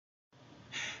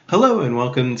Hello and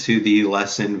welcome to the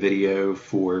lesson video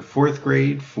for 4th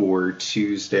grade for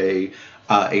Tuesday,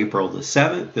 April the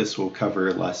 7th. This will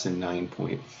cover lesson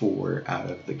 9.4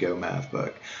 out of the Go Math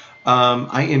book.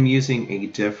 I am using a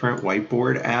different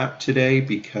whiteboard app today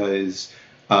because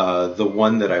the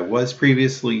one that I was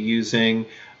previously using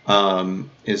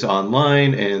is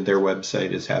online and their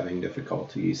website is having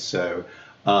difficulties. So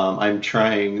I'm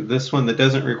trying this one that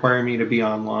doesn't require me to be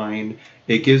online.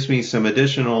 It gives me some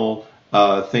additional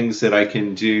things that I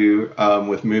can do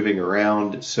with moving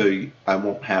around, so I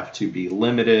won't have to be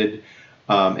limited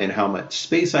in how much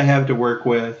space I have to work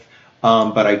with,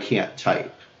 but I can't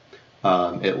type,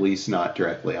 at least not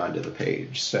directly onto the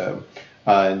page. So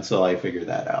until I figure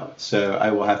that out. So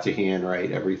I will have to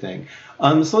handwrite everything.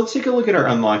 So let's take a look at our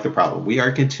Unlock the Problem. We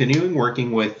are continuing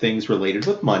working with things related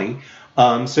with money.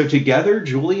 So together,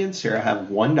 Julie and Sarah have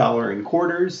 $1 in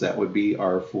quarters. That would be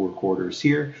our 4 quarters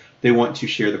here. They want to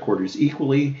share the quarters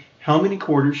equally. How many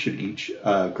quarters should each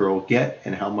girl get,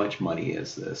 and how much money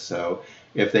is this? So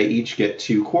if they each get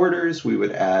 2 quarters, we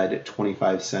would add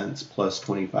 25 cents plus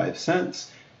 25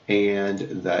 cents, and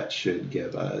that should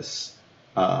give us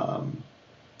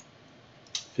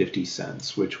 50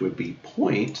 cents, which would be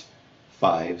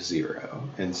 0.50.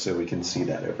 And so we can see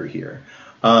that over here.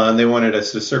 They wanted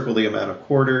us to circle the amount of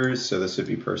quarters, so this would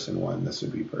be person 1, this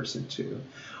would be person 2.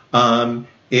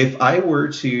 If I were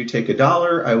to take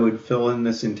 $1, I would fill in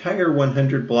this entire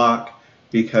 100 block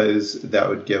because that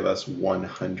would give us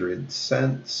 100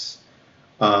 cents.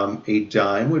 A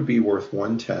dime would be worth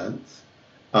 1/10,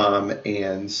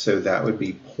 and so that would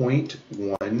be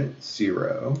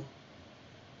 0.10,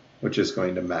 which is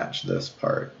going to match this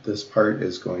part. This part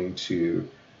is going to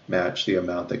match the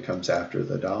amount that comes after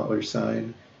the dollar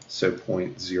sign, so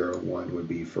 0.01 would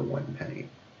be for 1 penny.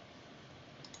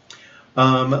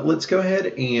 Let's go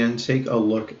ahead and take a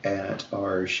look at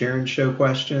our share and show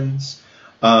questions.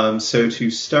 So to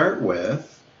start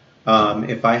with,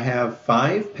 if I have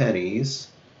 5 pennies,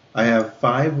 I have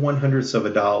 5 1/100ths of a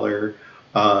dollar,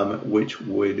 which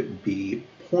would be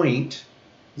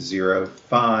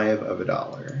 0.05 of a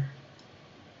dollar.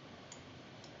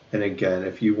 And again,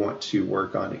 if you want to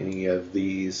work on any of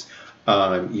these,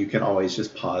 you can always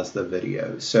just pause the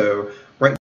video. So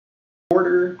right now,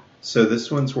 quarter, so this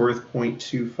one's worth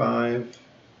 0.25.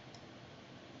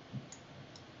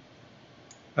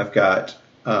 I've got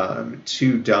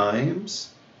 2 dimes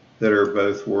that are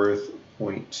both worth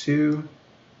 0.2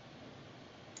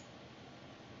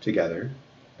 together.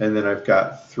 And then I've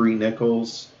got 3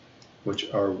 nickels,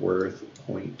 which are worth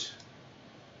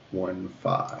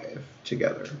 0.15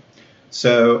 together.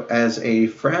 So as a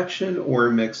fraction or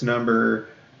mixed number,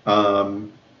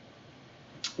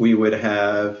 we would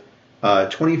have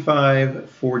 25,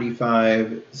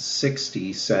 45,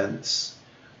 60 cents.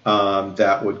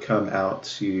 That would come out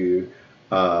to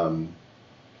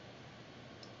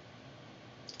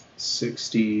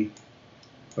 60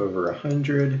 over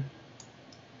 100.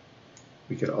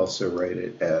 We could also write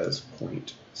it as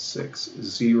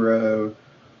 0.60.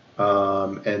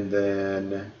 And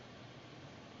then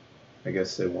I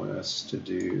guess they want us to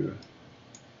do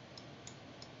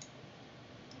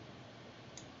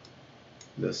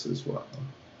this as well.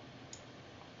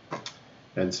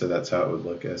 And so that's how it would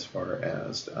look as far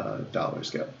as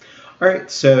dollars go. All right,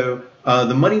 so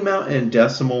the money amount and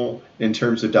decimal in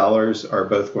terms of dollars are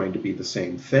both going to be the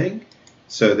same thing.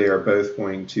 So they are both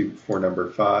going to, for number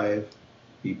 5,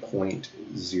 be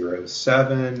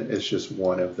 0.07. It's just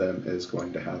one of them is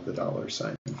going to have the dollar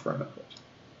sign in front of it.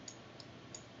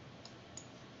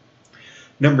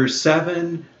 Number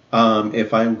 7,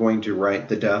 if I'm going to write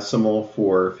the decimal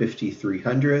for 53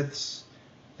 hundredths,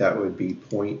 that would be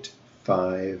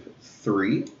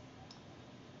 0.53.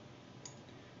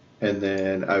 And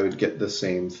then I would get the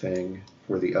same thing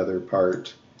for the other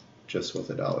part, just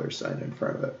with a dollar sign in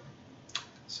front of it.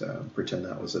 So pretend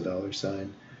that was a dollar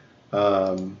sign.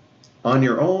 On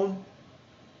your own,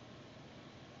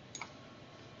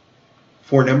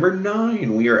 for number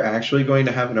 9, we are actually going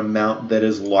to have an amount that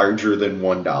is larger than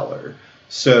 $1.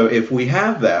 So if we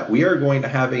have that, we are going to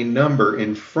have a number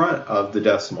in front of the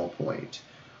decimal point.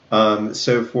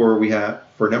 So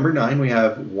for number 9, we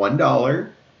have $1,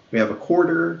 we have a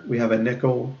quarter, we have a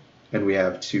nickel, and we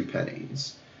have 2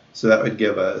 pennies. So that would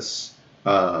give us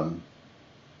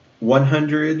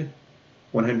 100,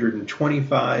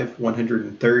 125,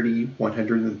 130,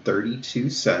 132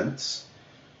 cents.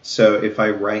 So if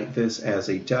I write this as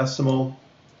a decimal,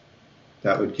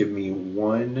 that would give me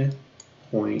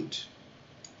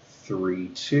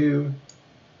 1.32.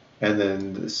 And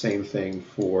then the same thing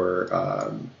for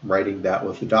writing that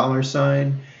with the dollar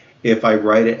sign. If I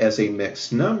write it as a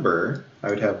mixed number, I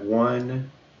would have 1,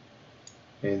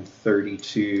 and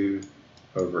 32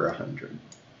 over 100.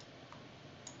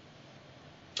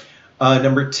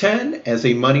 Number 10, as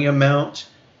a money amount,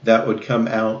 that would come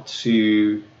out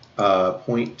to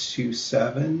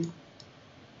 $0.27.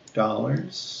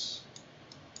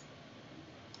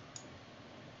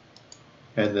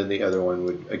 And then the other one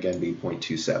would, again, be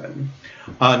 0.27.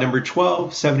 Number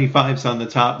 12, 75 is on the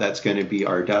top. That's going to be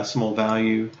our decimal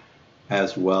value,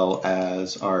 as well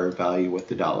as our value with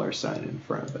the dollar sign in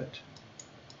front of it.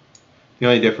 The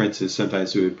only difference is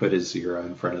sometimes we would put a 0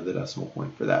 in front of the decimal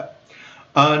point for that.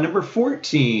 Number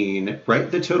 14,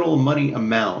 write the total money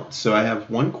amount. So I have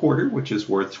 1 quarter, which is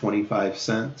worth 25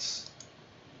 cents.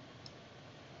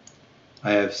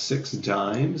 I have 6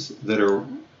 dimes that are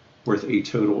worth a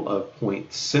total of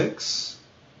 0.6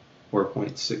 or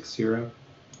 0.60.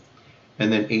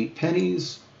 And then 8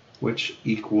 pennies, which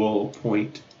equal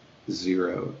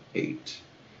 0.08.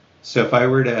 So if I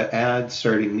were to add,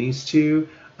 starting these two,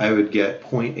 I would get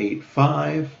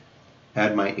 0.85.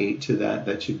 Add my 8 to that,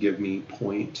 that should give me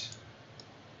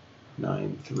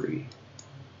 0.93.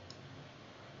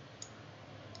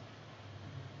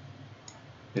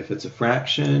 If it's a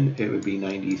fraction, it would be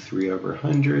 93 over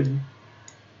 100.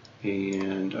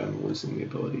 And I'm losing the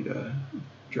ability to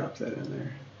drop that in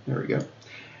there. There we go.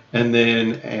 And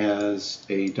then as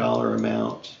a dollar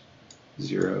amount,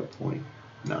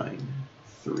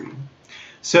 0.93.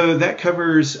 So that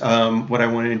covers what I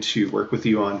wanted to work with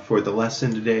you on for the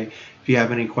lesson today. If you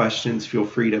have any questions, feel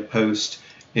free to post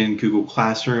in Google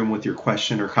Classroom with your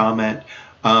question or comment.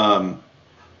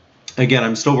 Again,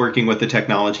 I'm still working with the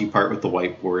technology part with the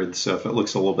whiteboard, so if it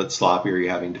looks a little bit sloppy or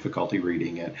you're having difficulty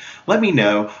reading it, let me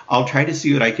know. I'll try to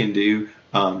see what I can do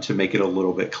to make it a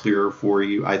little bit clearer for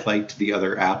you. I liked the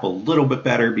other app a little bit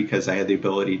better because I had the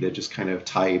ability to just kind of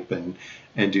type and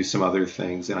do some other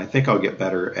things, and I think I'll get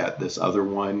better at this other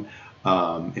one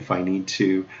if I need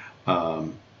to,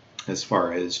 as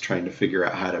far as trying to figure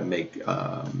out how to make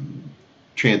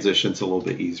transitions a little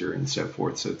bit easier and so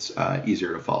forth, so it's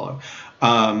easier to follow.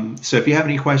 So if you have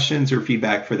any questions or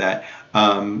feedback for that,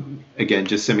 again,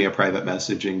 just send me a private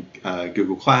message in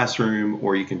Google Classroom,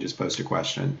 or you can just post a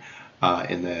question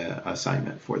in the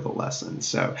assignment for the lesson.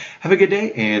 So have a good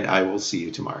day, and I will see you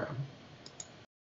tomorrow.